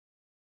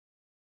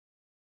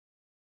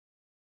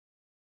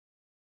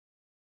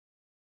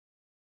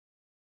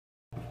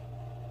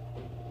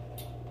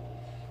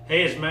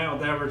Hey, it's Matt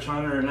with Average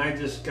Hunter, and I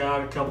just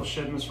got a couple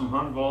shipments from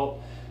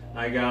HuntVault.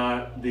 I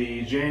got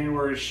the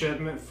January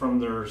shipment from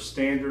their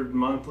standard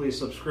monthly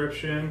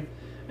subscription,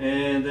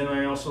 and then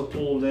I also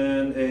pulled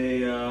in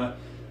a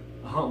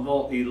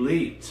HuntVault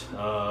Elite.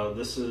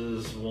 This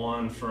is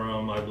one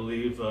from, I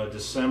believe,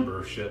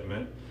 December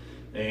shipment,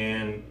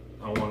 and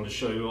I wanted to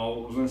show you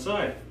all what was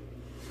inside.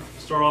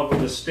 Start off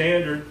with the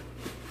standard.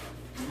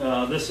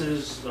 This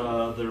is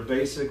their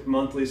basic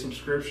monthly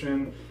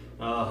subscription.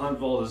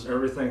 HuntVault is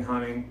everything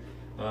hunting.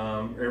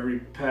 Every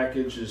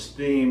package is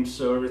themed,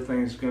 so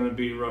everything's going to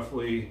be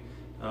roughly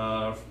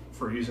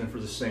for using for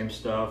the same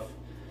stuff.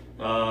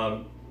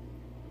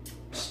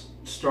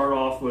 Start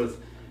off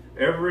with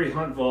every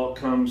HuntVault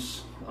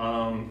comes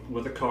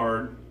with a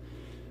card.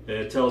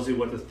 It tells you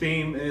what the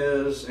theme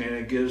is, and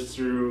it gives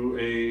through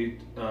a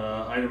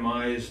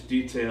itemized,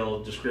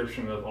 detailed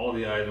description of all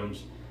the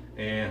items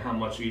and how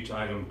much each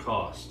item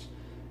costs.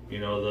 You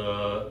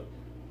know,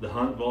 the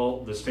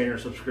HuntVault, the standard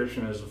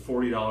subscription is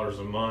 $40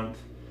 a month,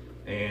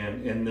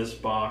 and in this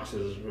box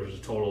there's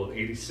a total of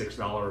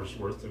 $86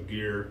 worth of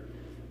gear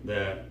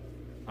that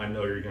I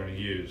know you're going to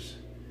use.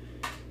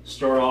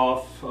 Start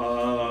off,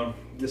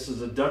 this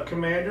is a duck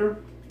commander,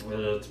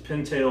 it's a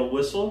pintail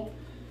whistle,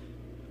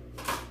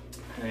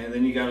 and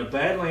then you got a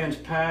Badlands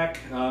pack.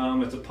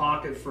 It's a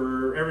pocket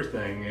for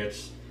everything.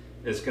 It's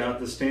got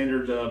the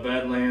standard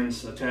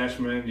Badlands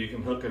attachment. You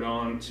can hook it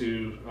on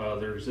to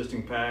their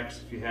existing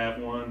packs if you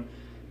have one,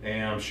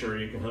 and I'm sure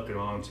you can hook it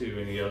on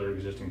to any other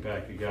existing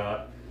pack you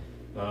got.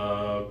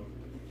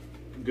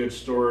 Good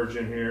storage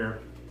in here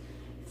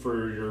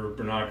for your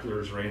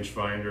binoculars,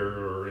 rangefinder,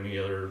 or any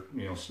other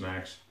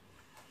snacks.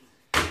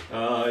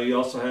 You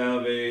also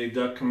have a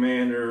duck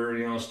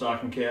commander,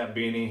 stocking cap,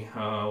 beanie,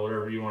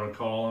 whatever you want to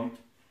call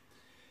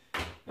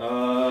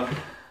them.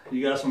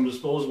 You got some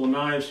disposable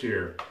knives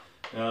here.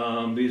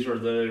 These are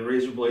the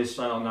razor blade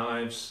style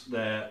knives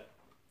that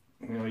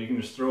you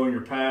can just throw in your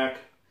pack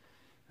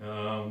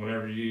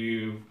whenever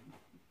you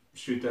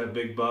shoot that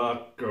big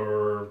buck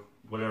or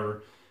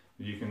whatever.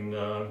 You can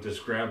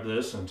just grab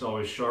this, and it's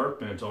always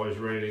sharp and it's always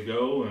ready to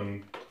go,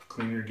 and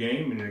clean your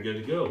game and you're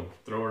good to go.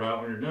 Throw it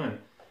out when you're done,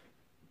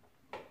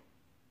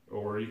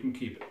 or you can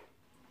keep it.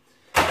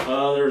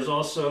 There's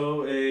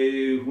also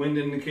a wind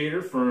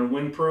indicator from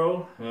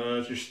WindPro.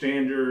 It's your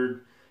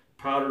standard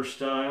powder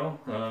style.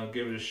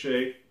 Give it a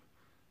shake,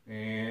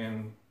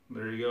 and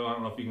there you go. I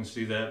don't know if you can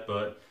see that,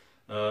 but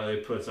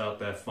it puts out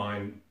that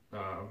fine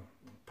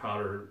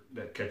powder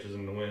that catches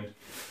in the wind.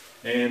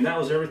 And that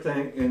was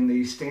everything in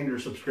the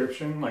standard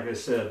subscription. Like I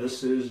said,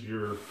 this is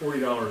your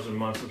 $40 a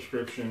month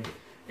subscription,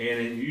 and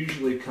it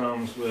usually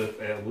comes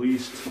with at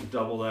least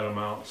double that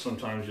amount.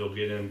 Sometimes you'll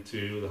get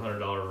into the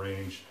 $100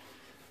 range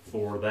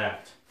for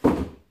that.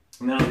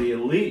 Now the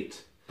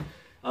Elite.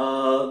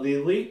 HuntVault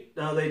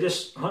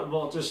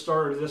just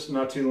started this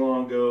not too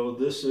long ago.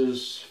 This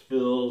is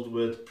filled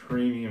with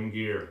premium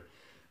gear.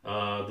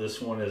 This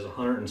one is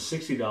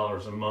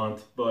 $160 a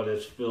month, but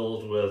it's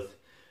filled with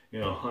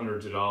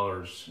hundreds of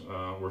dollars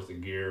worth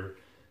of gear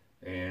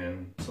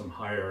and some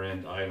higher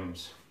end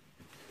items.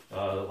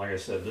 Like I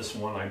said, this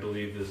one I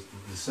believe is the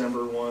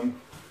December one,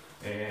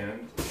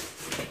 and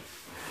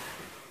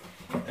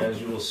as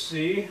you will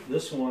see,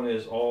 this one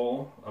is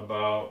all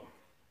about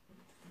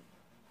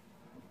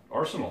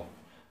arsenal.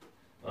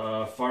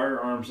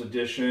 Firearms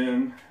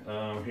edition.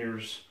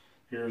 Here's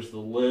the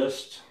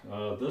list.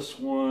 This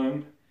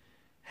one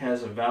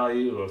has a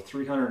value of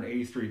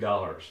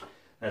 $383.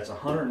 That's a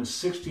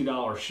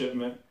 $160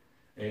 shipment,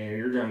 and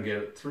you're going to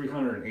get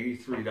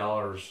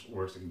 $383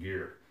 worth of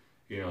gear.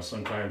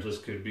 Sometimes this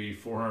could be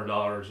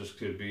 $400, this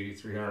could be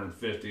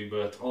 $350, but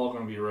it's all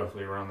going to be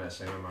roughly around that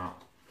same amount.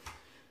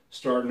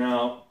 Starting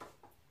out,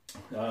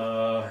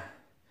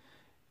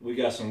 we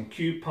got some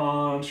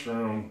coupons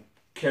from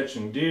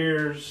Catching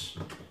Deers.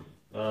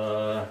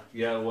 Yeah,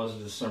 it was a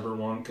December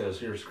one, because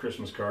here's a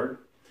Christmas card.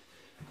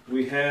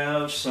 We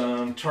have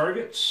some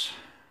targets.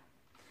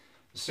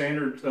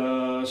 Standard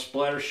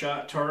splatter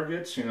shot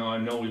targets. I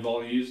know we've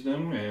all used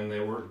them, and they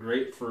work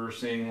great for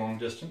seeing long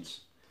distance.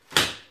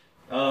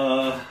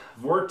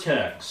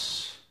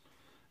 Vortex.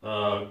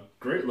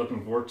 Great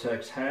looking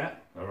Vortex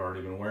hat. I've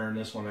already been wearing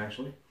this one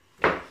actually.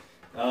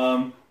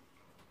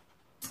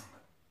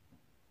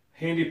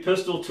 Handy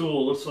pistol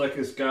tool. Looks like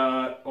it's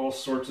got all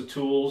sorts of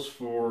tools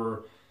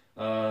for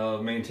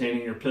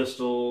maintaining your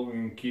pistol. You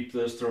can keep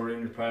this, throw it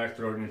in your pack,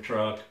 throw it in your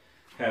truck.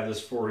 Have this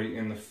for you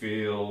in the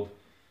field.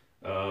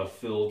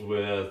 Filled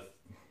with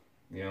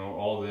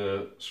all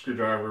the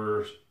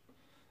screwdrivers,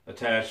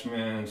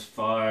 attachments,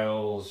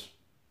 files,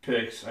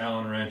 picks,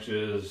 Allen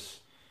wrenches,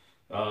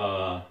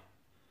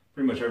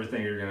 pretty much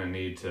everything you're going to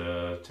need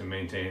to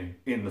maintain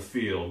in the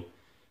field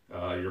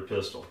your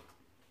pistol.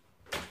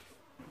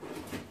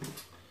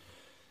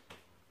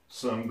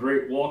 Some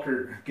great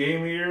Walker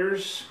game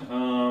ears.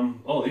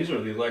 Oh, these are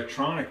the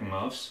electronic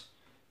muffs.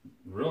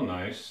 Real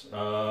nice.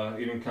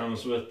 Even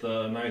comes with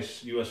a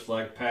nice US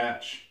flag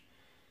patch.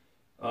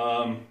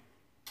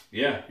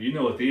 Yeah, you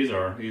know what these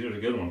are. These are the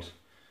good ones.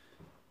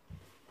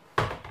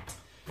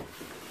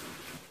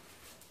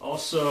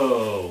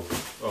 Also,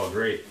 oh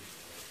great,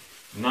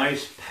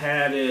 nice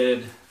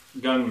padded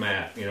gun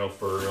mat, you know,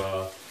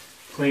 for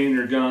cleaning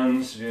your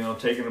guns, you know,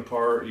 taking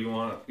apart. You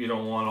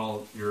don't want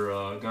all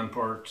your gun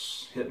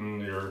parts hitting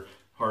your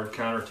hard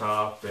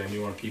countertop, and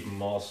you want to keep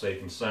them all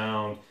safe and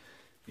sound.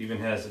 Even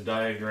has a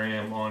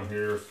diagram on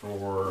here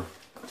for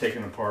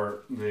taking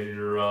apart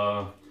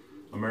your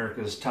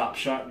America's top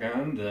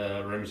shotgun,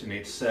 the Remington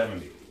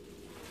 870.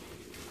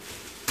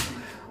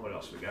 What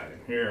else we got in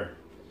here?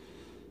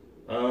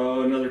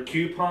 Another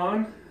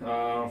coupon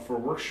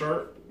for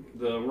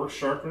the work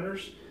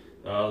sharpeners.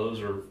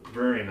 Those are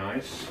very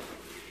nice.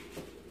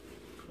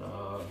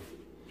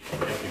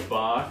 Empty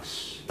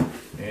box.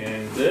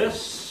 And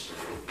this,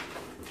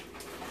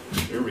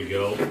 here we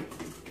go.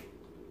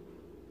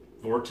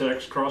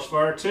 Vortex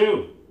Crossfire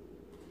 2.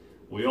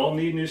 We all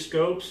need new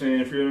scopes,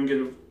 and if you're going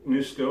to get a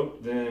new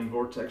scope, then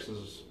Vortex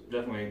is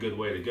definitely a good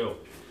way to go.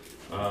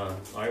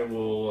 I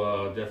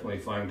will definitely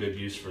find good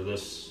use for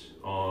this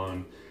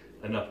on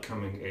an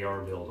upcoming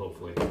AR build,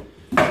 hopefully.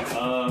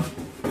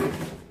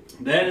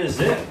 That is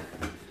it.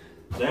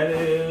 That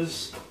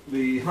is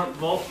the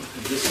HuntVault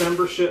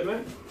December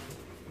shipment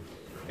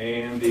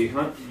and the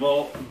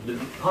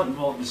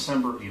HuntVault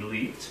December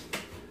Elite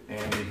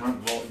and the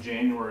HuntVault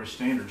January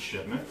Standard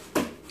shipment.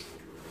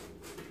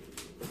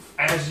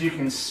 As you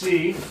can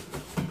see,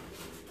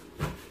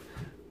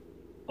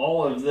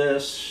 all of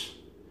this,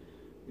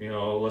 you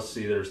know, let's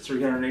see, there's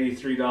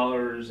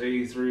 $383,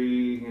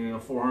 83, you know,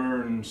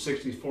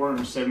 $460,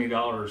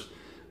 $470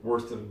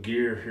 worth of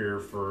gear here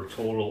for a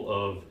total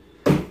of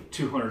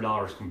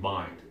 $200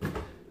 combined.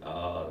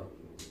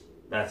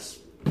 That's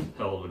a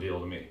hell of a deal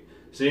to me.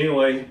 So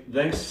anyway,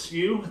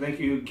 thank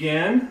you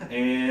again,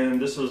 and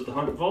this was the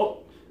HuntVault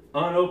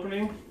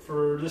unopening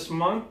for this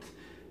month.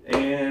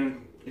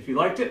 And if you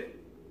liked it,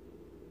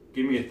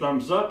 give me a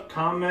thumbs up,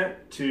 comment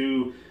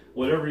to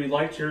whatever you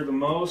liked here the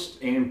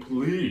most, and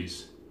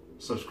please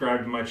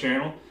subscribe to my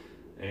channel,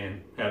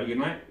 and have a good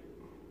night.